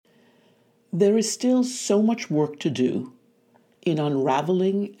There is still so much work to do in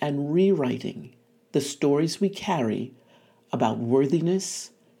unraveling and rewriting the stories we carry about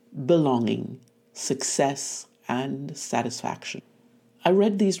worthiness, belonging, success, and satisfaction. I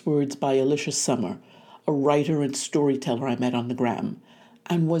read these words by Alicia Summer, a writer and storyteller I met on the gram,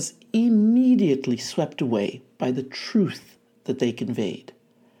 and was immediately swept away by the truth that they conveyed.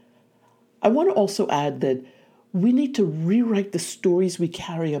 I want to also add that we need to rewrite the stories we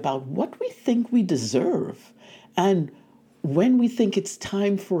carry about what we think we deserve and when we think it's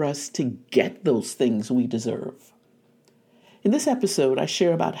time for us to get those things we deserve. In this episode, I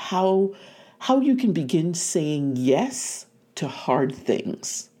share about how you can begin saying yes to hard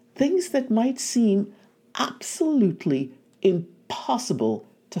things that might seem absolutely impossible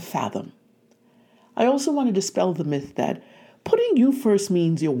to fathom. I also want to dispel the myth that putting you first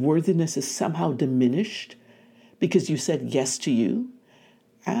means your worthiness is somehow diminished because you said yes to you,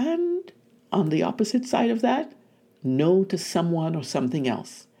 and on the opposite side of that, no to someone or something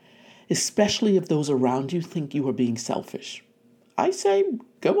else, especially if those around you think you are being selfish. I say,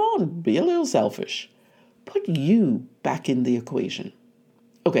 come on, be a little selfish. Put you back in the equation.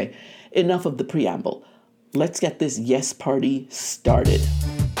 Okay, enough of the preamble. Let's get this yes party started.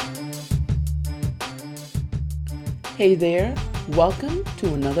 Hey there, welcome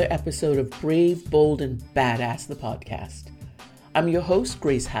to another episode of Brave, Bold, and Badass, the podcast. I'm your host,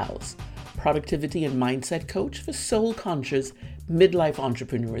 Grace Howes, productivity and mindset coach for soul-conscious midlife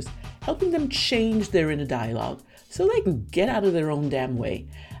entrepreneurs, helping them change their inner dialogue so they can get out of their own damn way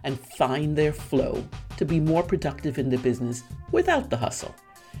and find their flow to be more productive in their business without the hustle.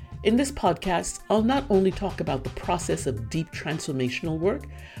 In this podcast, I'll not only talk about the process of deep transformational work,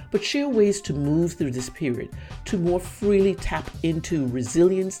 but share ways to move through this period to more freely tap into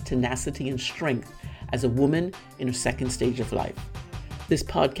resilience, tenacity, and strength as a woman in her second stage of life. This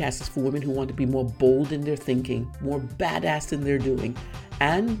podcast is for women who want to be more bold in their thinking, more badass in their doing,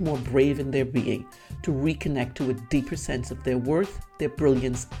 and more brave in their being to reconnect to a deeper sense of their worth, their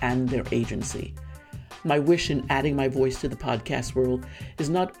brilliance, and their agency. My wish in adding my voice to the podcast world is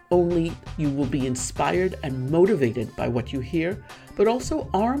not only you will be inspired and motivated by what you hear, but also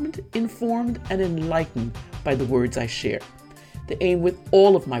armed, informed, and enlightened by the words I share. The aim with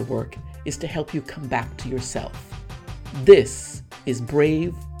all of my work is to help you come back to yourself. This is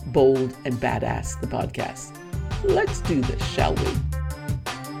Brave, Bold, and Badass, the podcast. Let's do this, shall we?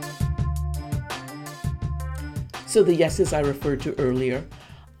 So the yeses I referred to earlier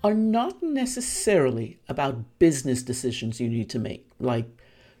are not necessarily about business decisions you need to make, like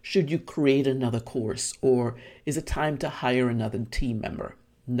should you create another course or is it time to hire another team member?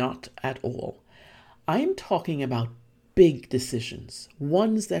 Not at all. I'm talking about big decisions,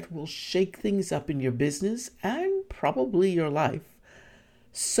 ones that will shake things up in your business and probably your life,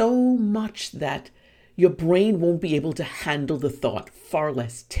 so much that your brain won't be able to handle the thought, far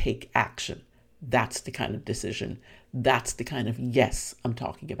less take action. That's the kind of decision. That's the kind of yes I'm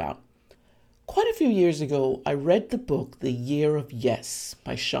talking about. Quite a few years ago, I read the book The Year of Yes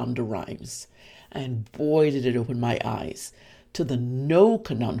by Shonda Rhimes, and boy did it open my eyes to the no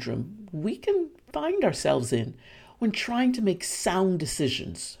conundrum we can find ourselves in when trying to make sound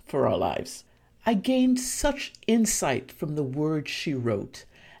decisions for our lives. I gained such insight from the words she wrote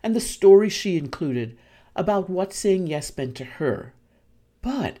and the story she included about what saying yes meant to her.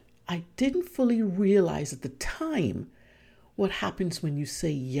 But I didn't fully realize at the time what happens when you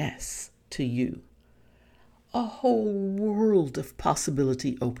say yes to you. A whole world of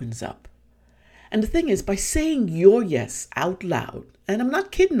possibility opens up. And the thing is, by saying your yes out loud, and I'm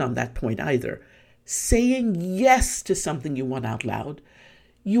not kidding on that point either, saying yes to something you want out loud,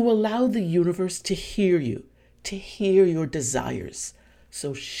 you allow the universe to hear you, to hear your desires,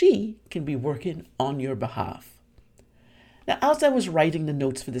 so she can be working on your behalf. Now, as I was writing the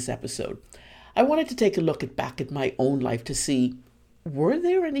notes for this episode, I wanted to take a look back at my own life to see, were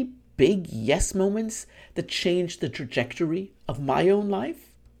there any big yes moments that changed the trajectory of my own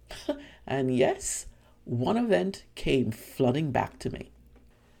life? And yes, one event came flooding back to me.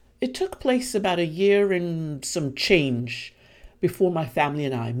 It took place about a year and some change before my family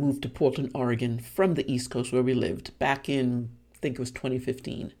and I moved to Portland, Oregon from the East Coast where we lived back in, I think it was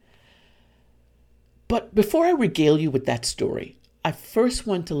 2015. But before I regale you with that story, I first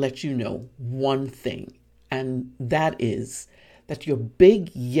want to let you know one thing, and that is that your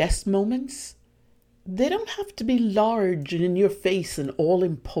big yes moments, they don't have to be large and in your face and all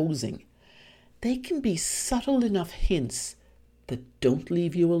imposing. They can be subtle enough hints that don't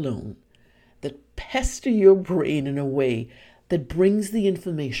leave you alone, that pester your brain in a way that brings the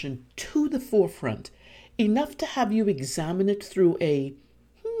information to the forefront, enough to have you examine it through a,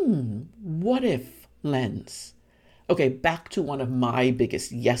 what if lens. Okay, back to one of my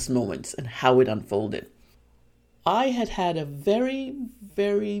biggest yes moments and how it unfolded. I had a very,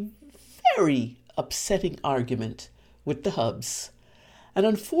 very, very upsetting argument with the Hubs. And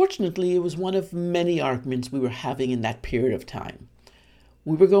unfortunately, it was one of many arguments we were having in that period of time.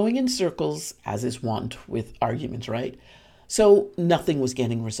 We were going in circles, as is wont with arguments, right? So nothing was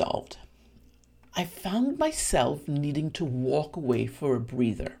getting resolved. I found myself needing to walk away for a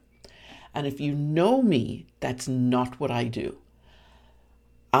breather. And if you know me, that's not what I do.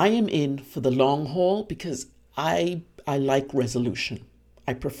 I am in for the long haul because I like resolution.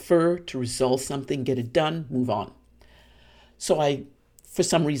 I prefer to resolve something, get it done, move on. So for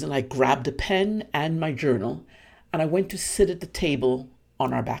some reason, I grabbed a pen and my journal, and I went to sit at the table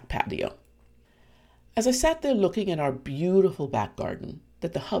on our back patio. As I sat there looking at our beautiful back garden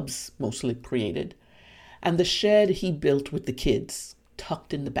that the Hubs mostly created, and the shed he built with the kids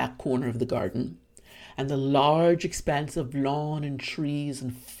tucked in the back corner of the garden, and the large expanse of lawn and trees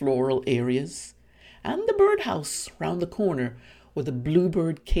and floral areas, and the birdhouse round the corner where the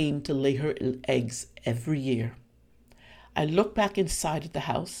bluebird came to lay her eggs every year. I looked back inside at the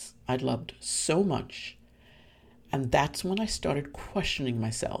house I loved so much, and that's when I started questioning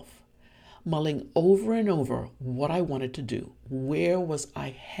myself, mulling over and over what I wanted to do. Where was I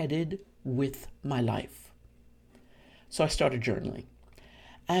headed with my life? So I started journaling.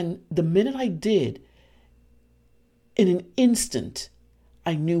 And the minute I did, in an instant,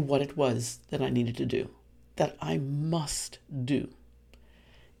 I knew what it was that I needed to do, that I must do.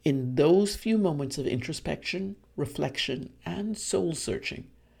 In those few moments of introspection, reflection, and soul searching,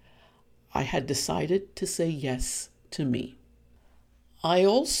 I had decided to say yes to me. I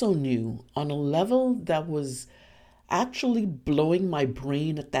also knew on a level that was actually blowing my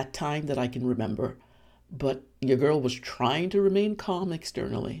brain at that time that I can remember, but your girl was trying to remain calm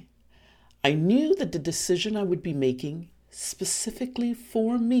externally. I knew that the decision I would be making, specifically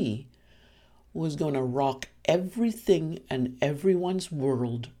for me, was going to rock everything and everyone's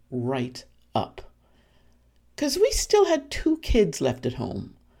world right up. Because we still had 2 kids left at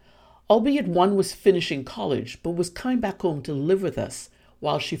home, albeit one was finishing college but was coming back home to live with us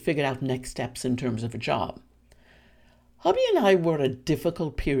while she figured out next steps in terms of a job. Hubby and I were at a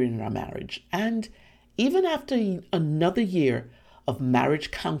difficult period in our marriage, and even after another year of marriage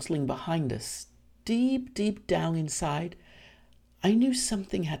counseling behind us, deep, deep down inside, I knew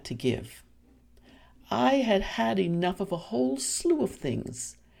something had to give. I had had enough of a whole slew of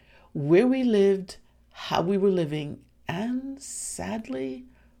things, where we lived, how we were living, and sadly,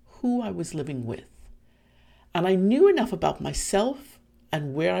 who I was living with. And I knew enough about myself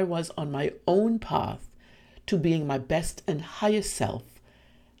and where I was on my own path to being my best and highest self,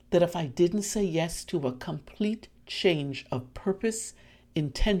 that if I didn't say yes to a complete change of purpose,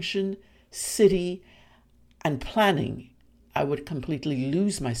 intention, city, and planning, I would completely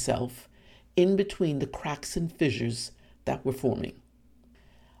lose myself in between the cracks and fissures that were forming.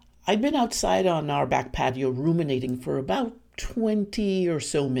 I'd been outside on our back patio ruminating for about 20 or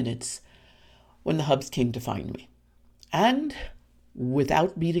so minutes when the Hubs came to find me. And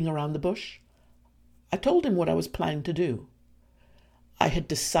without beating around the bush, I told him what I was planning to do. I had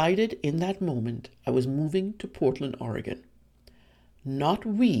decided in that moment I was moving to Portland, Oregon. Not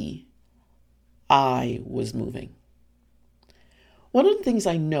we, I was moving. One of the things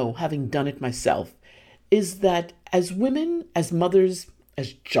I know, having done it myself, is that as women, as mothers,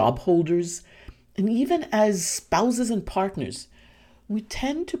 as job holders, and even as spouses and partners, we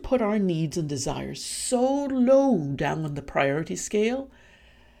tend to put our needs and desires so low down on the priority scale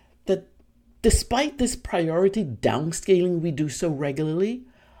that despite this priority downscaling we do so regularly,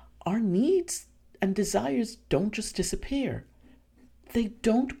 our needs and desires don't just disappear. They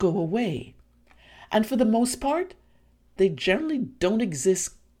don't go away. And for the most part, they generally don't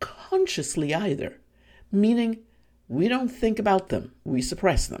exist consciously either, meaning we don't think about them, we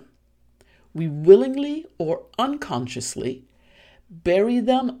suppress them. We willingly or unconsciously bury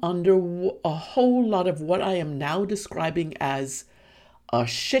them under a whole lot of what I am now describing as a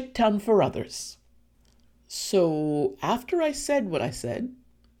shit ton for others. So after I said what I said,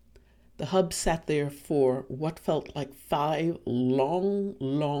 the Hub sat there for what felt like 5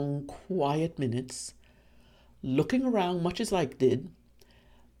 long, quiet minutes, looking around much as I did,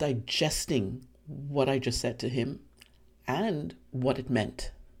 digesting what I just said to him and what it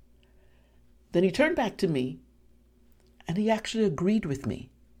meant. Then he turned back to me, and he actually agreed with me.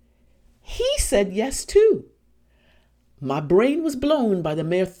 He said yes too. My brain was blown by the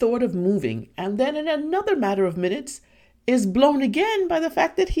mere thought of moving, and then in another matter of minutes is blown again by the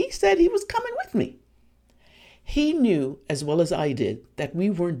fact that he said he was coming with me. He knew as well as I did that we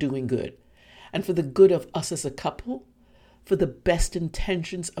weren't doing good, and for the good of us as a couple, for the best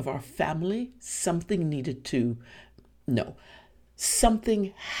intentions of our family, something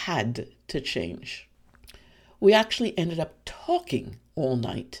had to change. We actually ended up talking all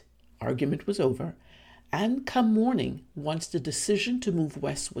night. Argument was over. And come morning, once the decision to move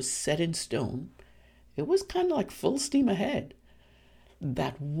west was set in stone, it was kind of like full steam ahead.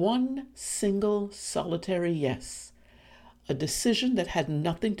 That one single solitary yes, a decision that had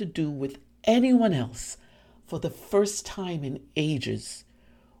nothing to do with anyone else for the first time in ages,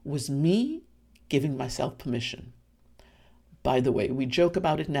 was me giving myself permission. By the way, we joke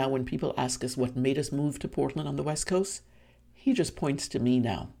about it now when people ask us what made us move to Portland on the West Coast. He just points to me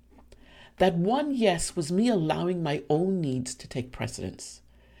now. That one yes was me allowing my own needs to take precedence.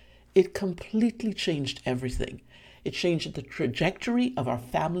 It completely changed everything. It changed the trajectory of our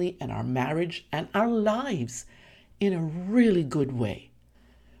family and our marriage and our lives in a really good way.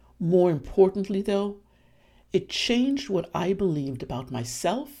 More importantly, though, it changed what I believed about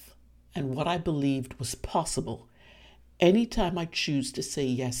myself and what I believed was possible anytime I choose to say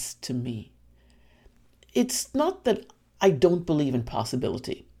yes to me. It's not that I don't believe in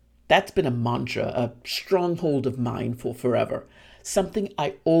possibility. That's been a mantra, a stronghold of mine for forever, something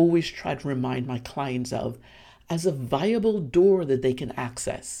I always try to remind my clients of as a viable door that they can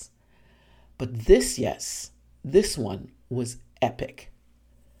access. But this one was epic.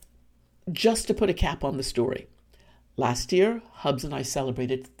 Just to put a cap on the story, last year, Hubs and I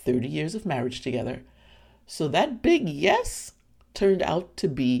celebrated 30 years of marriage together. So that big yes turned out to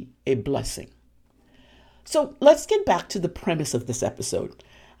be a blessing. So let's get back to the premise of this episode.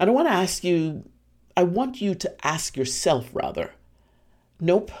 I want you to ask yourself rather.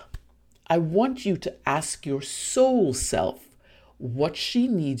 Nope. I want you to ask your soul self what she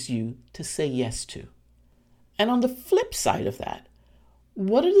needs you to say yes to. And on the flip side of that,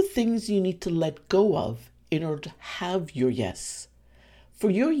 what are the things you need to let go of in order to have your yes? For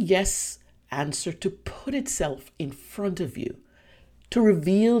your yes answer to put itself in front of you, to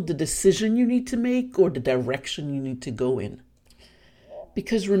reveal the decision you need to make or the direction you need to go in.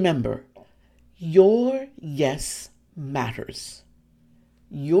 Because remember, your yes matters.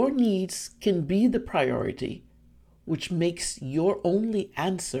 Your needs can be the priority, which makes your only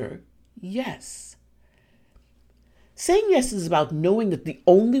answer yes. Saying yes is about knowing that the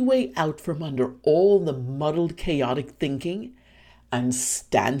only way out from under all the muddled, chaotic thinking and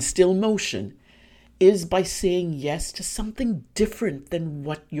standstill motion is by saying yes to something different than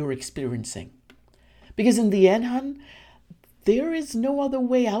what you're experiencing. Because in the end, hon, there is no other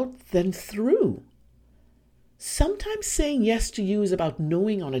way out than through. Sometimes saying yes to you is about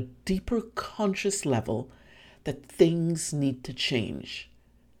knowing on a deeper conscious level that things need to change,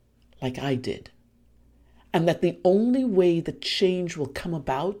 like I did. And that the only way that change will come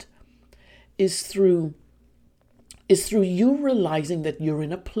about is through you realizing that you're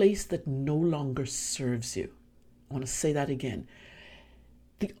in a place that no longer serves you. I want to say that again.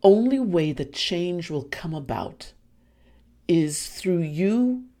 The only way that change will come about is through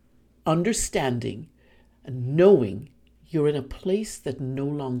you understanding and knowing you're in a place that no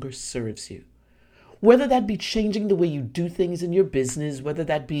longer serves you. Whether that be changing the way you do things in your business, whether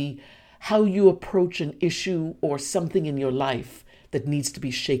that be how you approach an issue or something in your life that needs to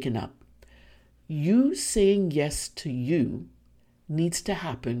be shaken up. You saying yes to you needs to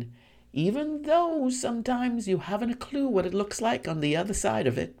happen, even though sometimes you haven't a clue what it looks like on the other side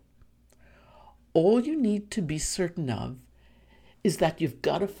of it. All you need to be certain of is that you've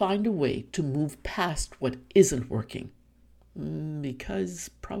got to find a way to move past what isn't working. Because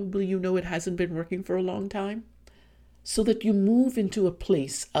probably you know it hasn't been working for a long time. So that you move into a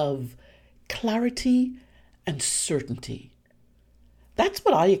place of clarity and certainty. That's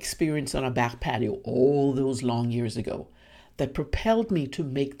what I experienced on a back patio all those long years ago that propelled me to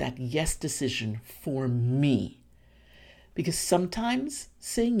make that yes decision for me. Because sometimes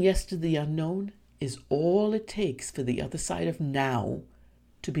saying yes to the unknown is all it takes for the other side of now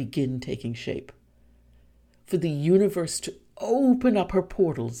to begin taking shape. For the universe to open up her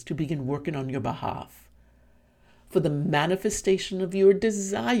portals to begin working on your behalf. For the manifestation of your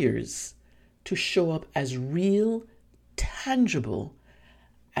desires to show up as real, tangible,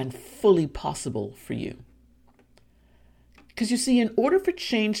 and fully possible for you. Because you see, in order for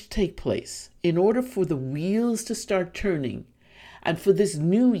change to take place, in order for the wheels to start turning, and for this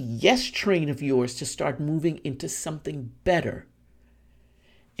new yes train of yours to start moving into something better,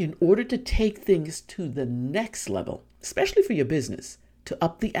 in order to take things to the next level, especially for your business, to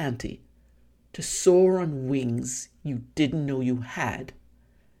up the ante, to soar on wings you didn't know you had,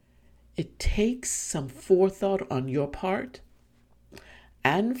 it takes some forethought on your part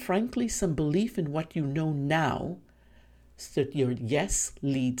and frankly, some belief in what you know now, so that your yes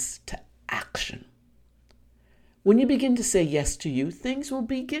leads to action. When you begin to say yes to you, things will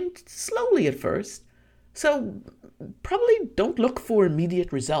begin slowly at first. So probably don't look for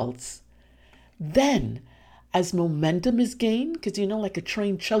immediate results. Then, as momentum is gained, because like a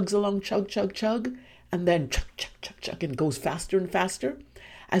train chugs along, chug, chug, chug, and then chug, chug, chug, chug, and goes faster and faster.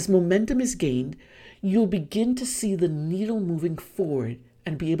 As momentum is gained, you'll begin to see the needle moving forward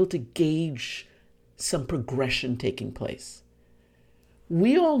and be able to gauge some progression taking place.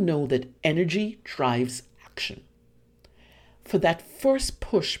 We all know that energy drives action. For that first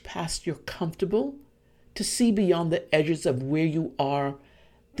push past your comfortable, to see beyond the edges of where you are,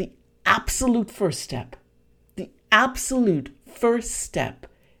 the absolute first step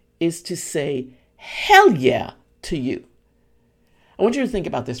is to say, hell yeah to you. I want you to think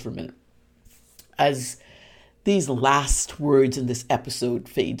about this for a minute as these last words in this episode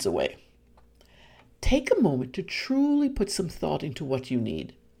fades away. Take a moment to truly put some thought into what you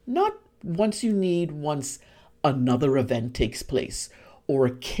need. Not once another event takes place or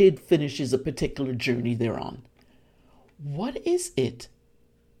a kid finishes a particular journey they're on. What is it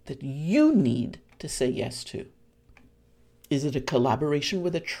that you need to say yes to? Is it a collaboration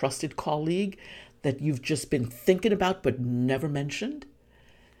with a trusted colleague that you've just been thinking about but never mentioned?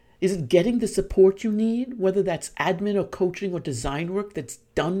 Is it getting the support you need, whether that's admin or coaching or design work that's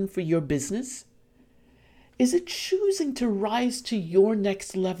done for your business? Is it choosing to rise to your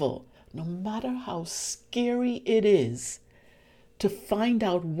next level, no matter how scary it is, to find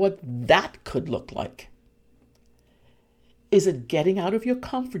out what that could look like? Is it getting out of your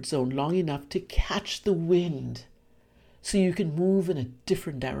comfort zone long enough to catch the wind so you can move in a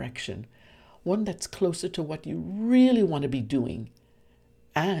different direction, one that's closer to what you really want to be doing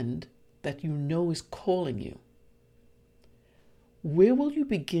and that is calling you? Where will you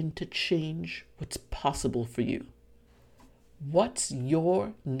begin to change what's possible for you? What's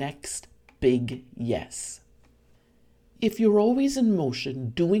your next big yes? If you're always in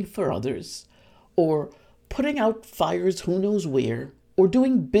motion, doing for others, or putting out fires who knows where, or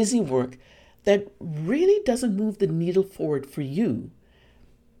doing busy work that really doesn't move the needle forward for you,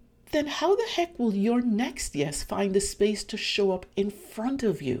 then how the heck will your next yes find the space to show up in front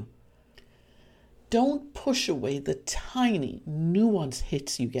of you? Don't push away the tiny, nuanced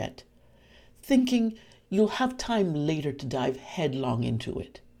hits you get, thinking you'll have time later to dive headlong into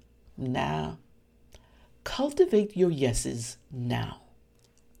it. Nah. Cultivate your yeses now.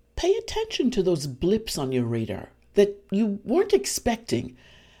 Pay attention to those blips on your radar that you weren't expecting,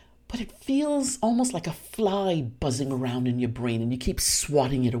 but it feels almost like a fly buzzing around in your brain and you keep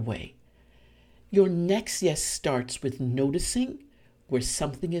swatting it away. Your next yes starts with noticing where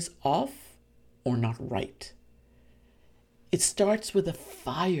something is off or not right. It starts with a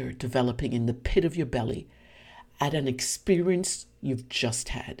fire developing in the pit of your belly at an experience you've just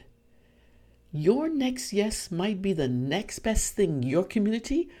had. Your next yes might be the next best thing your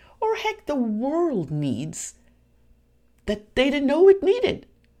community or heck the world needs that they didn't know it needed.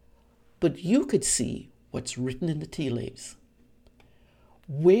 But you could see what's written in the tea leaves.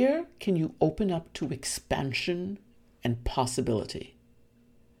 Where can you open up to expansion and possibility?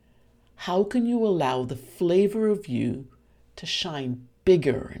 How can you allow the flavor of you to shine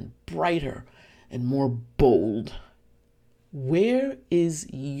bigger and brighter and more bold? Where is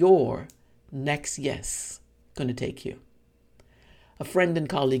your next yes going to take you? A friend and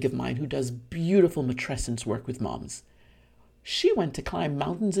colleague of mine who does beautiful matrescence work with moms, she went to climb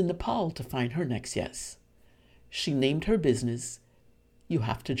mountains in Nepal to find her next yes. She named her business, You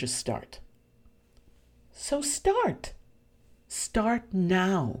Have to Just Start. So start. Start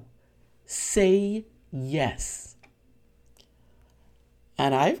now. Say yes.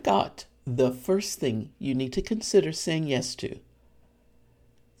 And I've got the first thing you need to consider saying yes to.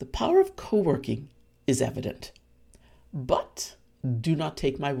 The power of co-working is evident, but do not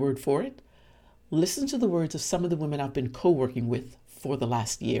take my word for it. Listen to the words of some of the women I've been co-working with for the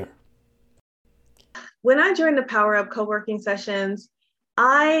last year. When I joined the Power Up co-working sessions,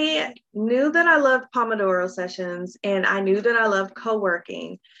 I knew that I loved Pomodoro sessions and I knew that I loved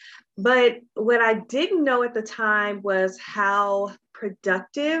co-working. But what I didn't know at the time was how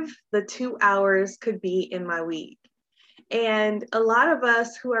productive the 2 hours could be in my week. And a lot of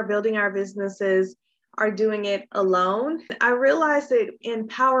us who are building our businesses are doing it alone. I realized that in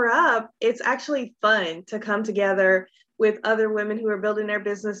Power Up, it's actually fun to come together with other women who are building their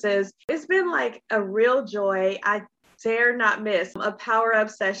businesses. It's been like a real joy. I dare not miss a Power Up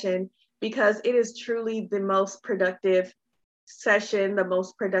session because it is truly the most productive session the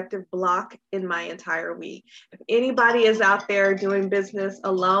most productive block in my entire week. If anybody is out there doing business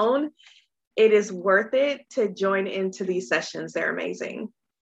alone, it is worth it to join into these sessions. They're amazing.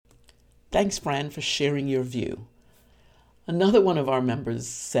 Thanks, Fran, for sharing your view. Another one of our members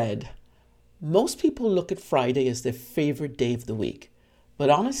said, most people look at Friday as their favorite day of the week, but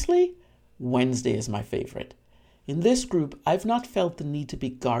honestly, Wednesday is my favorite. In this group, I've not felt the need to be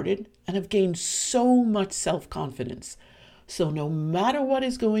guarded and have gained so much self-confidence. So no matter what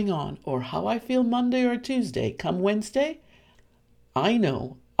is going on or how I feel Monday or Tuesday, come Wednesday, I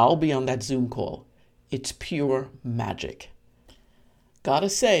know I'll be on that Zoom call. It's pure magic. Gotta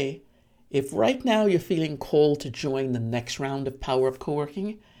say, if right now you're feeling called to join the next round of Power Up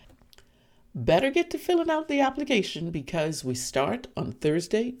Co-working, better get to filling out the application because we start on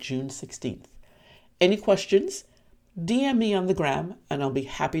Thursday, June 16th. Any questions? DM me on the gram and I'll be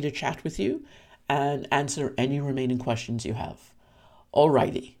happy to chat with you and answer any remaining questions you have.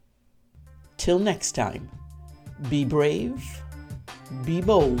 Alrighty. Till next time, be brave, be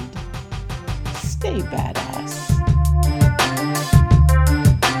bold, stay badass.